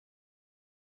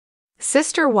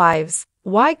Sister Wives: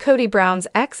 Why Kody Brown's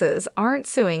exes aren't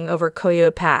suing over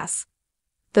Coyote Pass.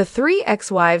 The three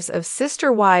ex-wives of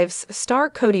Sister Wives star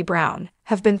Kody Brown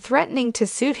have been threatening to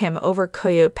sue him over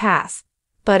Coyote Pass,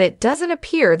 but it doesn't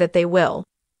appear that they will.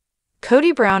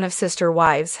 Kody Brown of Sister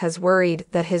Wives has worried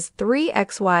that his three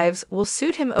ex-wives will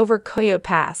sue him over Coyote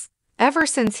Pass ever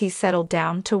since he settled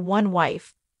down to one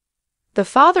wife. The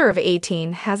father of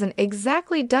 18 hasn't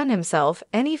exactly done himself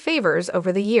any favors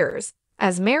over the years,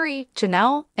 as Meri,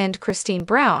 Janelle, and Kody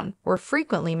Brown were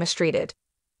frequently mistreated.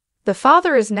 The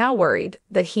father is now worried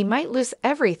that he might lose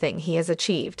everything he has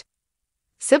achieved.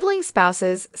 Sibling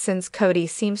spouses: Since Kody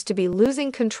seems to be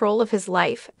losing control of his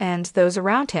life and those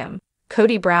around him,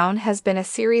 Kody Brown has been a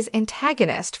series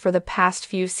antagonist for the past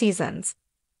few seasons.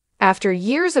 After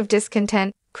years of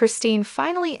discontent, Kody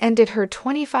finally ended her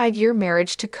 25-year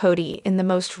marriage to Kody in the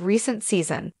most recent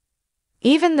season.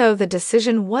 Even though the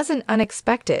decision wasn't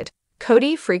unexpected,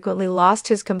 Kody frequently lost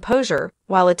his composure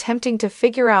while attempting to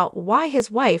figure out why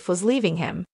his wife was leaving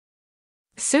him.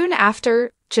 Soon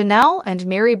after, Janelle and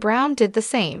Meri Brown did the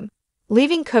same,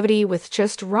 leaving Kody with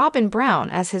just Robin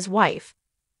Brown as his wife.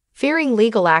 Fearing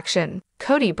legal action,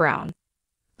 Kody Brown.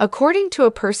 According to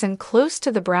a person close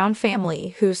to the Brown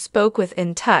family who spoke with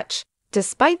In Touch,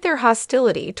 despite their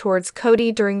hostility towards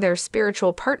Kody during their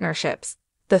spiritual partnerships,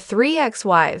 the three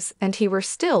ex-wives and he were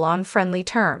still on friendly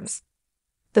terms.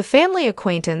 The family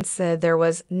acquaintance said there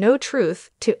was no truth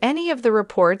to any of the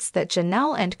reports that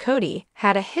Janelle and Kody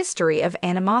had a history of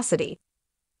animosity.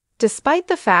 Despite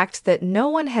the fact that no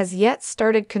one has yet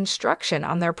started construction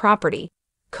on their property,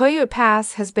 Coyote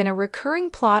Pass has been a recurring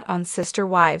plot on Sister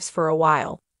Wives for a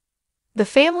while. The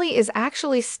family is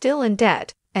actually still in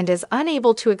debt and is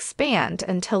unable to expand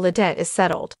until the debt is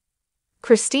settled.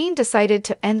 Kody decided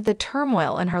to end the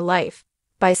turmoil in her life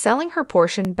by selling her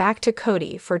portion back to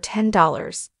Kody for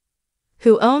 $10.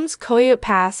 Who owns Coyote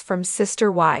Pass from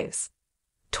Sister Wives?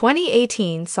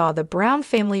 2018 saw the Brown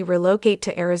family relocate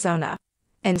to Arizona,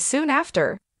 and soon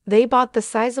after, they bought the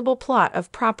sizable plot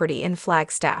of property in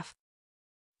Flagstaff.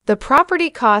 The property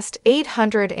cost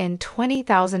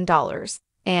 $820,000,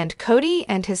 and Kody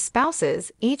and his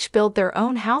spouses each built their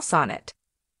own house on it.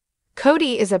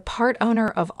 Kody is a part owner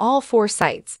of all four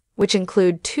sites, which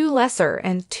include 2 lesser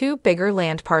and 2 bigger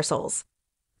land parcels.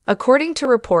 According to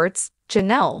reports,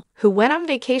 Janelle, who went on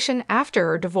vacation after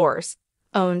her divorce,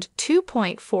 owned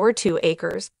 2.42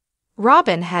 acres.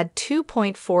 Robin had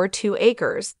 2.42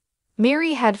 acres.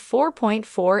 Meri had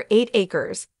 4.48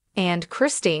 acres, and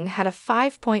Kody had a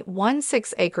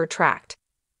 5.16-acre tract.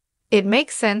 It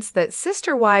makes sense that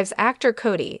Sister Wives actor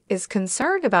Kody is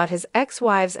concerned about his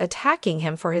ex-wives attacking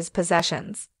him for his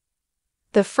possessions.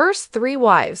 The first 3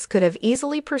 wives could have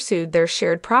easily pursued their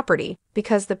shared property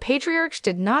because the patriarchs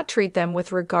did not treat them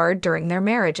with regard during their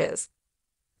marriages.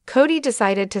 Kody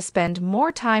decided to spend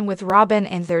more time with Robin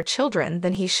and their children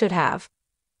than he should have.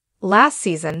 Last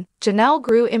season, Janelle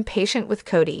grew impatient with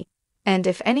Kody, and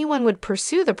if anyone would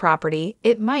pursue the property,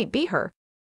 it might be her.